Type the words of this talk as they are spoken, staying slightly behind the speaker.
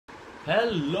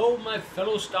Hello, my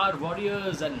fellow Star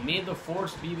Warriors, and may the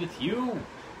Force be with you.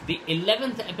 The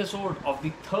 11th episode of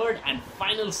the third and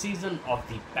final season of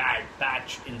the Bad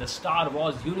Batch in the Star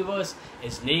Wars universe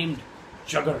is named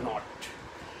Juggernaut.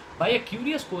 By a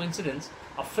curious coincidence,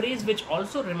 a phrase which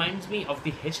also reminds me of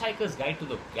the Hitchhiker's Guide to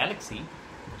the Galaxy,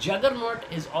 Juggernaut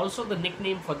is also the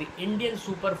nickname for the Indian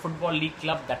Super Football League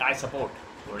club that I support,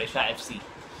 Odisha FC.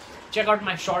 Check out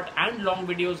my short and long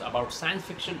videos about science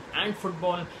fiction and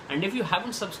football, and if you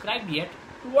haven't subscribed yet,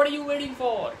 what are you waiting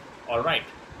for? Alright,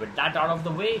 with that out of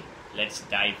the way, let's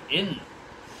dive in.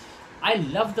 I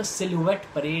love the silhouette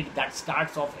parade that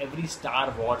starts off every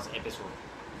Star Wars episode.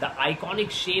 The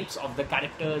iconic shapes of the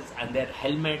characters and their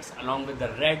helmets, along with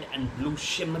the red and blue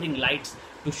shimmering lights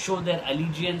to show their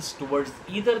allegiance towards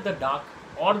either the dark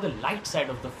or the light side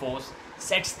of the Force,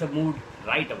 sets the mood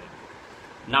right away.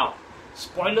 Now,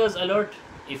 spoilers alert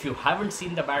if you haven't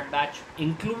seen the Bad Batch,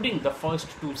 including the first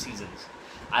 2 seasons.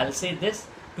 I'll say this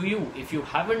to you: if you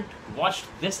haven't watched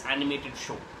this animated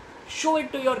show, show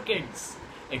it to your kids.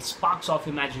 It sparks off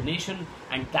imagination,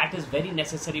 and that is very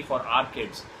necessary for our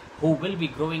kids who will be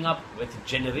growing up with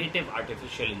generative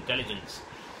artificial intelligence.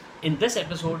 In this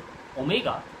episode,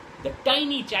 Omega, the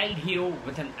tiny child hero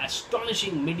with an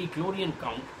astonishing midichlorian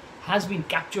count, has been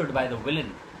captured by the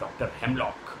villain, Dr.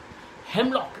 Hemlock.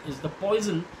 Hemlock is the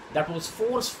poison that was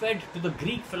force-fed to the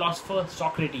Greek philosopher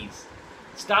Socrates.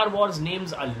 Star Wars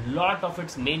names a lot of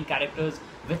its main characters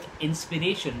with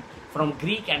inspiration from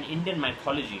Greek and Indian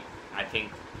mythology, I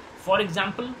think. For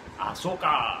example,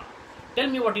 AHSOKA. Tell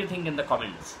me what you think in the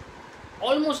comments.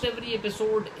 Almost every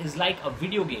episode is like a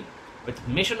video game with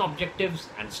mission objectives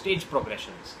and stage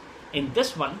progressions. In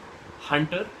this one,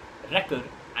 Hunter, Wrecker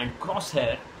and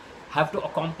Crosshair have to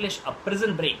accomplish a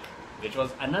prison break, which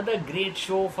was another great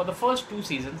show for the first 2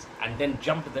 seasons, and then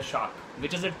jumped the shark,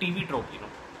 which is a TV trope,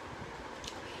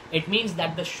 It means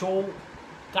that the show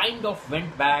kind of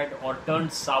went bad or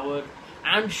turned sour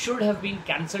and should have been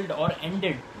cancelled or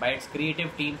ended by its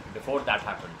creative team before that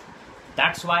happened.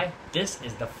 That's why this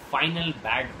is the final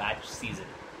Bad Batch season.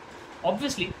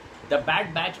 Obviously, the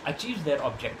Bad Batch achieves their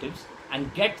objectives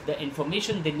and get the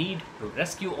information they need to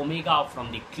rescue Omega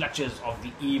from the clutches of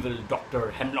the evil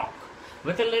Dr. Hemlock,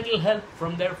 with a little help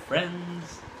from their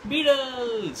friends,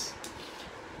 Beatles.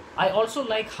 I also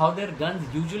like how their guns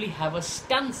usually have a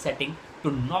stun setting to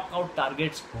knock out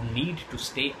targets who need to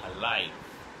stay alive.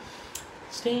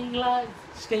 Staying alive,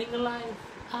 staying alive,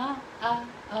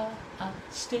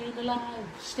 staying alive,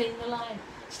 staying alive,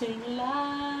 staying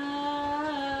alive.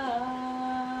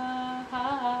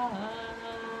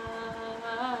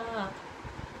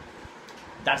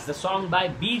 That's the song by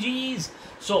Bee Gees.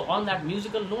 So on that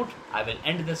musical note, I will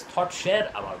end this thought share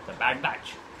about the Bad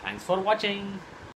Batch. Thanks for watching.